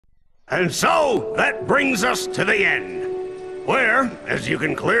And so, that brings us to the end, where, as you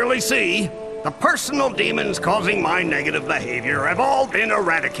can clearly see, the personal demons causing my negative behavior have all been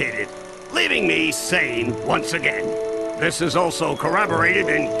eradicated, leaving me sane once again. This is also corroborated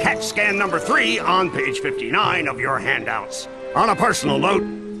in CAT scan number 3 on page 59 of your handouts. On a personal note,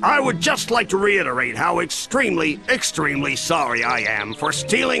 I would just like to reiterate how extremely, extremely sorry I am for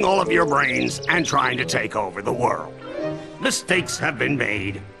stealing all of your brains and trying to take over the world. Mistakes have been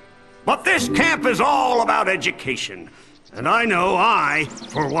made. But this camp is all about education. And I know I,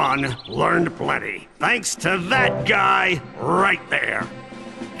 for one, learned plenty. Thanks to that guy right there.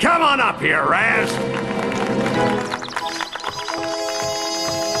 Come on up here, Raz.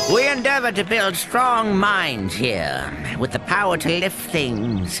 We endeavor to build strong minds here, with the power to lift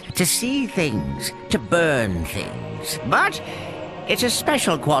things, to see things, to burn things. But it's a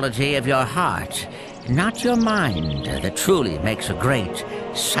special quality of your heart, not your mind, that truly makes a great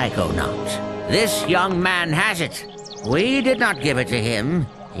psychonaut. This young man has it. We did not give it to him.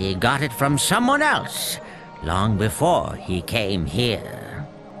 He got it from someone else, long before he came here.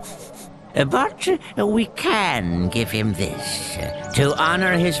 But we can give him this, to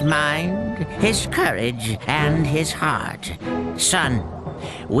honor his mind, his courage, and his heart. Son,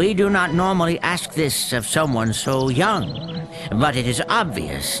 we do not normally ask this of someone so young, but it is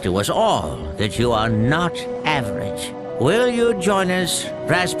obvious to us all that you are not average. Will you join us,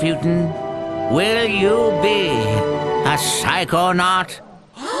 Rasputin? Will you be a psychonaut?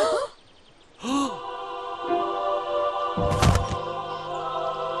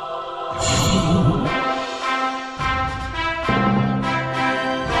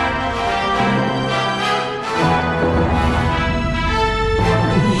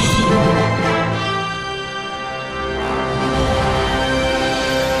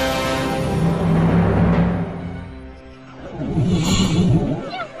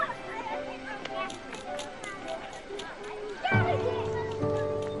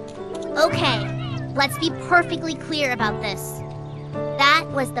 Okay, let's be perfectly clear about this. That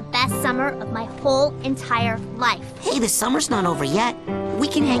was the best summer of my whole entire life. Hey, the summer's not over yet. We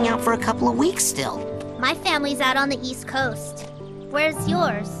can hang out for a couple of weeks still. My family's out on the East Coast. Where's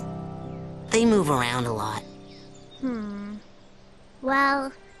yours? They move around a lot.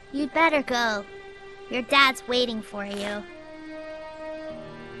 Well, you'd better go. Your dad's waiting for you.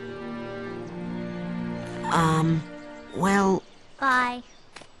 Well... Bye.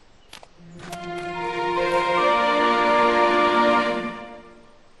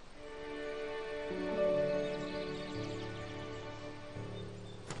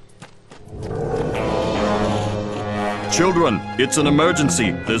 Children, it's an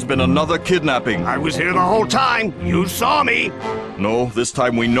emergency. There's been another kidnapping. I was here the whole time. You saw me. No, this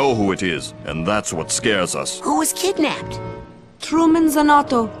time we know who it is, and that's what scares us. Who was kidnapped? Truman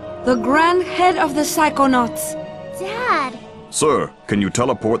Zanotto, the Grand Head of the Psychonauts. Dad! Sir, can you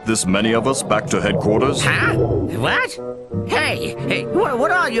teleport this many of us back to headquarters? Huh? What? Hey,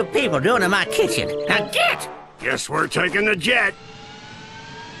 what are you people doing in my kitchen? Now get! Guess we're taking the jet.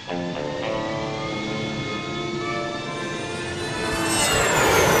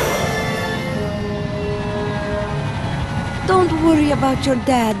 Don't worry about your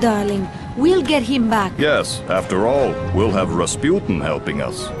dad, darling. We'll get him back. Yes, after all, we'll have Rasputin helping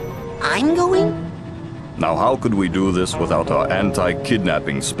us. I'm going? Now how could we do this without our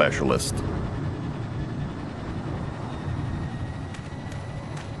anti-kidnapping specialist?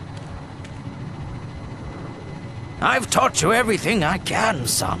 I've taught you everything I can,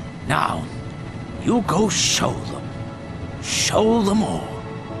 son. Now, you go show them. Show them all.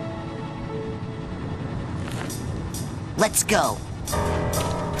 Let's go.